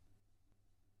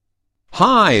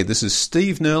Hi, this is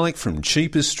Steve Nerlich from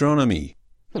Cheap Astronomy.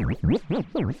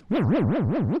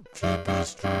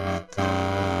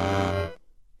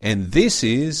 And this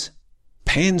is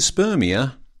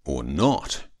Panspermia or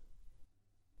Not.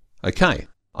 Okay,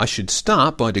 I should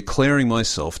start by declaring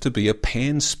myself to be a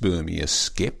panspermia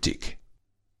skeptic.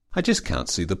 I just can't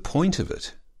see the point of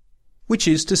it. Which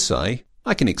is to say,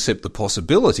 I can accept the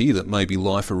possibility that maybe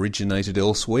life originated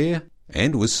elsewhere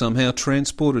and was somehow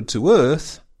transported to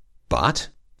Earth, but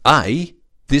A,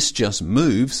 this just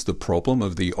moves the problem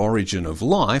of the origin of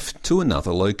life to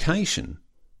another location,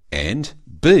 and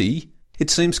B, it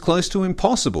seems close to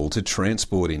impossible to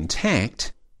transport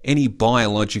intact any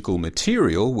biological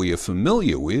material we are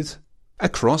familiar with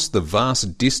across the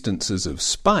vast distances of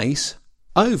space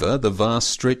over the vast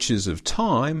stretches of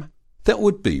time that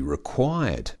would be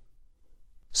required.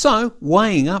 So,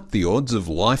 weighing up the odds of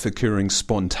life occurring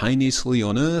spontaneously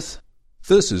on Earth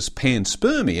versus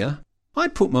panspermia,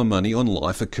 I'd put my money on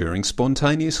life occurring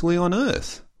spontaneously on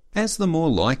Earth as the more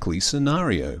likely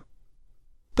scenario.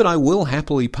 But I will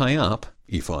happily pay up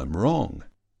if I'm wrong.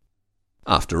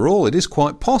 After all, it is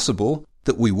quite possible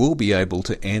that we will be able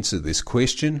to answer this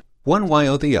question one way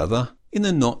or the other in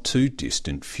the not too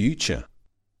distant future.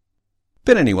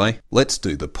 But anyway, let's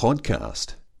do the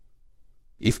podcast.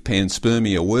 If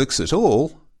panspermia works at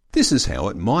all, this is how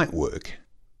it might work.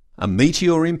 A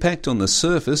meteor impact on the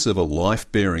surface of a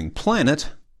life-bearing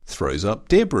planet throws up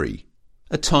debris,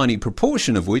 a tiny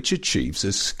proportion of which achieves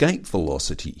escape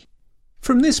velocity.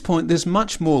 From this point, there's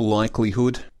much more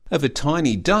likelihood of a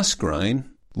tiny dust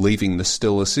grain leaving the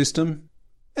stellar system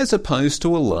as opposed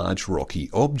to a large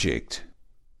rocky object.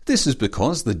 This is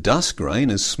because the dust grain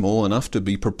is small enough to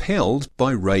be propelled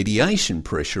by radiation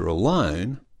pressure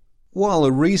alone, while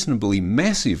a reasonably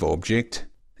massive object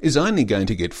is only going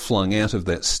to get flung out of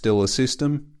that stellar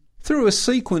system through a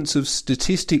sequence of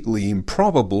statistically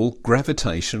improbable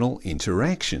gravitational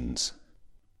interactions.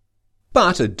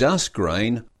 But a dust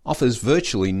grain offers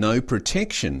virtually no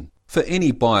protection for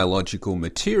any biological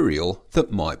material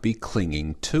that might be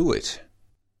clinging to it.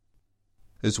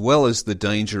 As well as the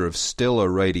danger of stellar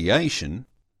radiation,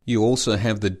 you also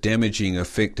have the damaging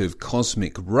effect of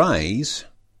cosmic rays,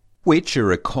 which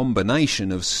are a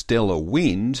combination of stellar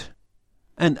wind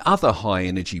and other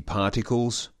high-energy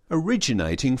particles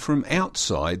originating from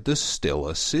outside the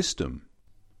stellar system.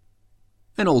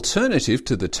 An alternative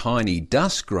to the tiny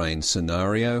dust grain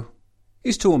scenario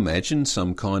is to imagine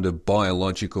some kind of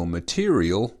biological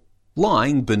material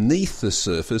lying beneath the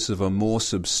surface of a more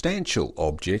substantial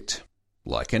object,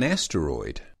 like an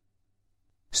asteroid.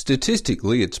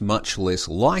 Statistically, it's much less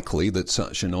likely that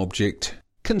such an object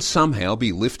can somehow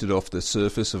be lifted off the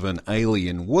surface of an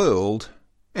alien world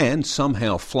and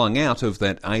somehow flung out of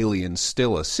that alien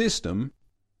stellar system,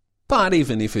 but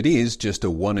even if it is just a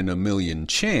 1 in a million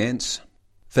chance,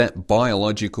 that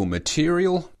biological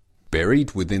material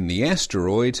buried within the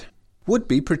asteroid would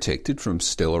be protected from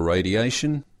stellar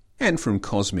radiation and from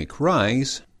cosmic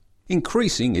rays,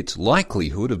 increasing its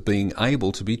likelihood of being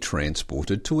able to be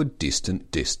transported to a distant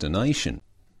destination.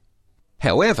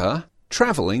 However,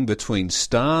 travelling between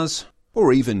stars,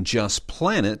 or even just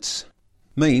planets,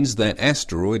 means that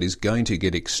asteroid is going to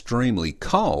get extremely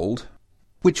cold,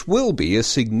 which will be a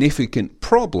significant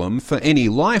problem for any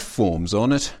life forms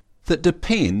on it that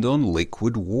depend on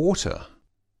liquid water.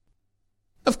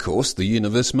 Of course, the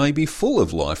universe may be full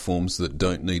of life forms that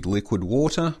don't need liquid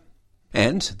water,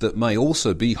 and that may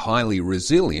also be highly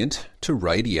resilient to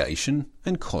radiation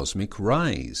and cosmic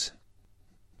rays.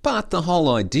 But the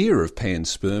whole idea of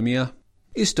panspermia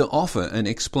is to offer an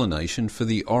explanation for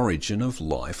the origin of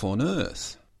life on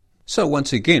Earth. So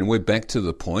once again, we're back to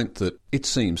the point that it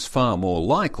seems far more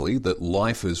likely that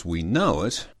life as we know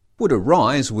it would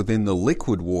arise within the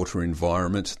liquid water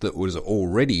environment that was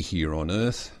already here on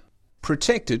Earth,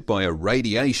 protected by a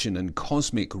radiation and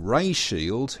cosmic ray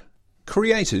shield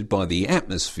created by the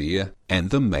atmosphere and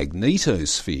the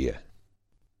magnetosphere.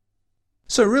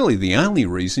 So really the only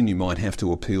reason you might have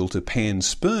to appeal to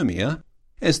panspermia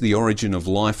as the origin of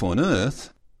life on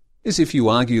Earth is if you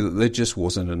argue that there just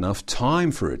wasn't enough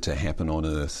time for it to happen on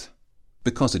Earth,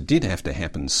 because it did have to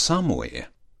happen somewhere.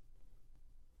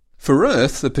 For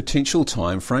Earth, the potential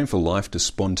time frame for life to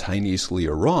spontaneously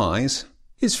arise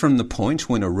is from the point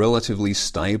when a relatively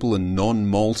stable and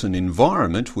non-molten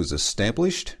environment was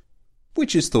established,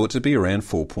 which is thought to be around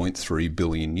 4.3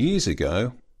 billion years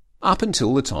ago, up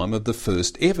until the time of the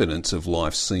first evidence of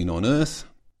life seen on Earth,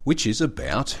 which is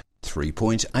about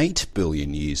 3.8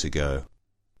 billion years ago.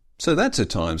 So that's a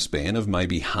time span of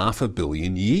maybe 500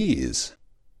 million years,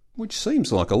 which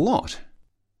seems like a lot.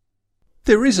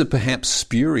 There is a perhaps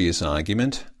spurious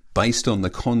argument based on the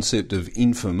concept of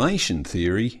information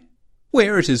theory,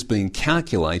 where it has been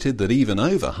calculated that even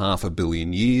over 500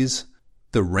 million years,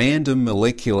 the random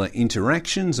molecular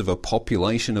interactions of a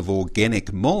population of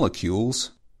organic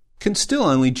molecules can still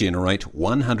only generate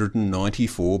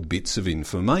 194 bits of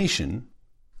information,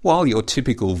 while your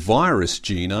typical virus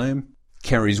genome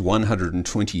carries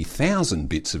 120,000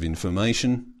 bits of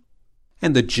information,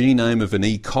 and the genome of an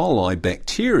E. coli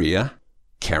bacteria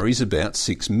carries about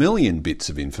 6 million bits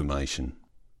of information.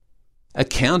 A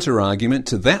counter-argument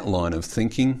to that line of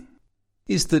thinking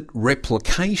is that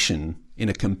replication in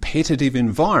a competitive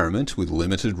environment with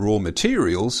limited raw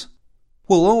materials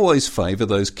will always favour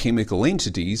those chemical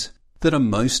entities that are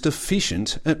most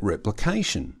efficient at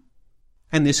replication.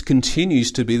 And this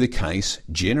continues to be the case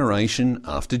generation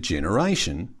after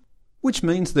generation, which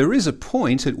means there is a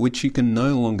point at which you can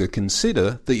no longer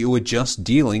consider that you are just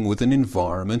dealing with an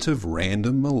environment of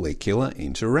random molecular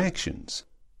interactions.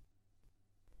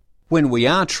 When we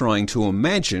are trying to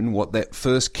imagine what that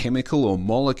first chemical or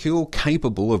molecule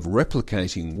capable of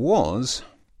replicating was,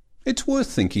 it's worth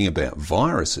thinking about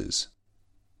viruses.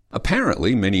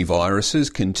 Apparently, many viruses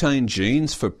contain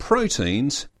genes for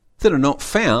proteins that are not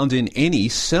found in any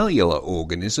cellular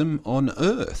organism on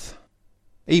Earth,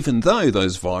 even though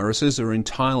those viruses are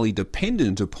entirely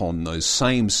dependent upon those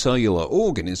same cellular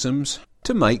organisms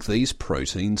to make these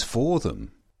proteins for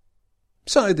them.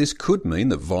 So this could mean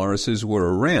that viruses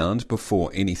were around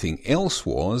before anything else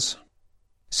was,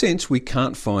 since we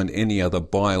can't find any other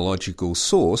biological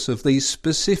source of these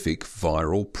specific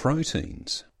viral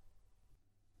proteins.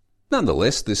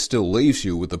 Nonetheless, this still leaves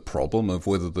you with the problem of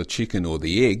whether the chicken or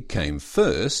the egg came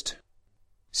first,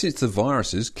 since the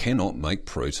viruses cannot make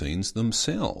proteins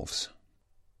themselves.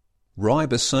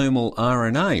 Ribosomal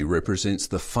RNA represents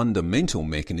the fundamental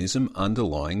mechanism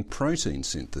underlying protein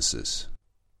synthesis,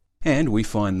 and we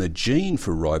find the gene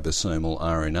for ribosomal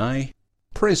RNA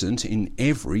present in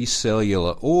every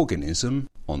cellular organism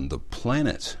on the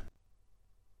planet.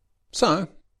 So,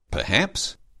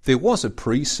 perhaps there was a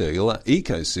pre-cellular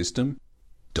ecosystem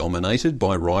dominated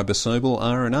by ribosomal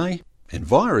RNA and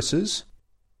viruses,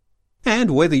 and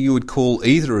whether you would call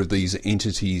either of these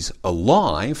entities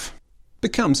alive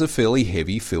becomes a fairly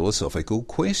heavy philosophical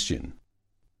question.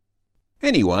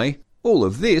 Anyway, all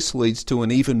of this leads to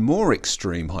an even more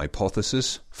extreme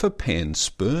hypothesis for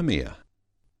panspermia.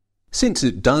 Since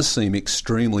it does seem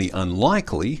extremely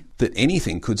unlikely that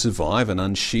anything could survive an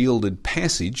unshielded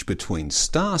passage between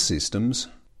star systems,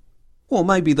 or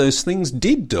maybe those things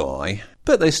did die,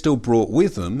 but they still brought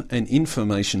with them an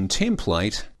information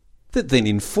template that then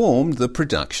informed the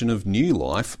production of new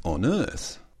life on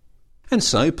Earth. And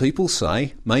so people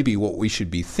say maybe what we should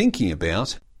be thinking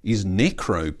about is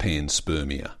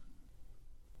necropanspermia.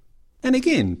 And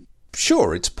again,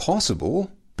 sure, it's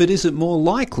possible, but is it more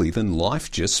likely than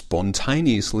life just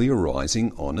spontaneously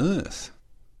arising on Earth?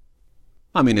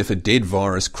 I mean, if a dead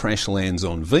virus crash lands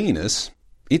on Venus,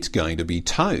 it's going to be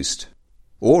toast.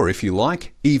 Or, if you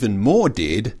like, even more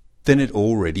dead than it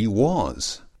already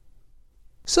was.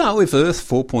 So if Earth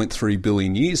 4.3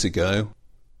 billion years ago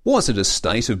was at a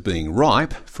state of being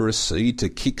ripe for a seed to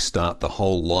kickstart the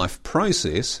whole life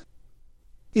process,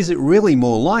 is it really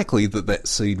more likely that that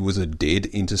seed was a dead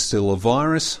interstellar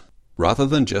virus, rather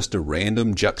than just a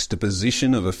random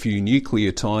juxtaposition of a few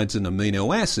nucleotides and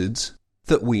amino acids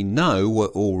that we know were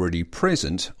already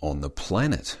present on the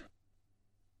planet?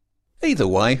 Either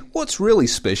way, what's really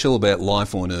special about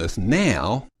life on Earth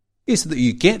now is that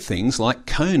you get things like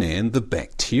Conan the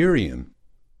bacterium.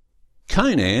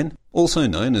 Conan, also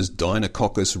known as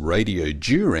Deinococcus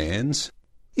radiodurans,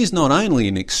 is not only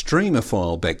an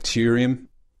extremophile bacterium,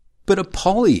 but a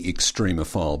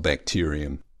polyextremophile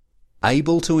bacterium,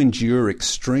 able to endure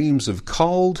extremes of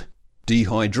cold,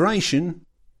 dehydration,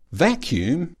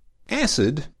 vacuum,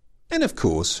 acid, and of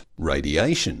course,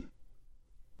 radiation.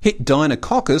 Hit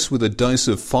Deinococcus with a dose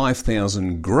of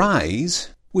 5,000 grays,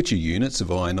 which are units of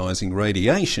ionising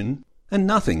radiation, and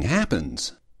nothing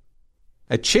happens.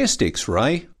 A chest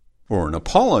X-ray, or an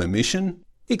Apollo mission,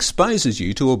 exposes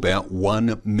you to about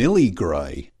 1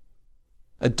 milligray.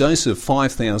 A dose of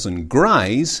 5,000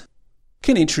 grays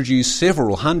can introduce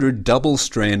several hundred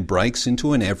double-strand breaks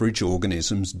into an average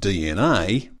organism's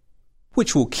DNA,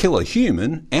 which will kill a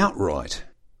human outright.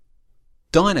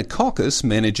 Deinococcus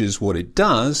manages what it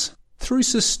does through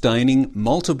sustaining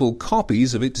multiple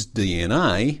copies of its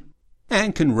DNA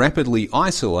and can rapidly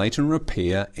isolate and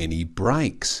repair any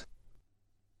breaks.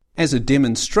 As a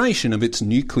demonstration of its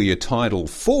nucleotidal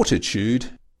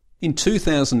fortitude, in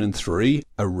 2003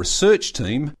 a research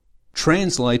team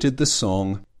translated the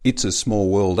song It's a Small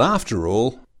World After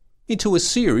All into a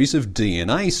series of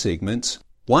DNA segments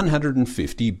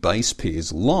 150 base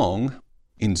pairs long,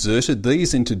 inserted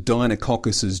these into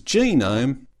Deinococcus's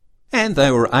genome, and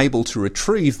they were able to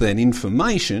retrieve that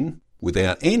information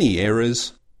without any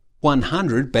errors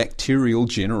 100 bacterial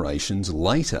generations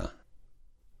later.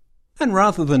 And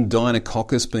rather than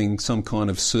Deinococcus being some kind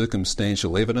of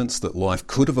circumstantial evidence that life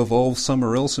could have evolved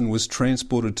somewhere else and was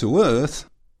transported to Earth,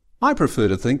 I prefer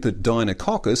to think that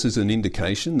Deinococcus is an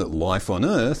indication that life on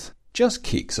Earth just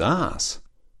kicks ass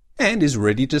and is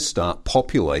ready to start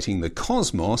populating the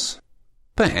cosmos,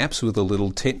 perhaps with a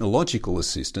little technological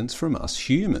assistance from us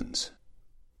humans.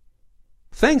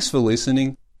 Thanks for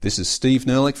listening. This is Steve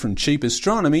Nerlich from Cheap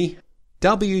Astronomy,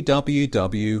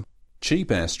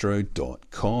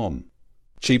 www.cheapastro.com.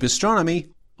 Cheap Astronomy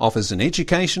offers an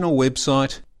educational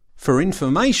website for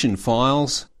information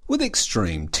files with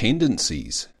extreme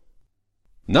tendencies.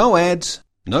 No ads,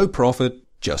 no profit,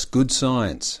 just good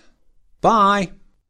science. Bye.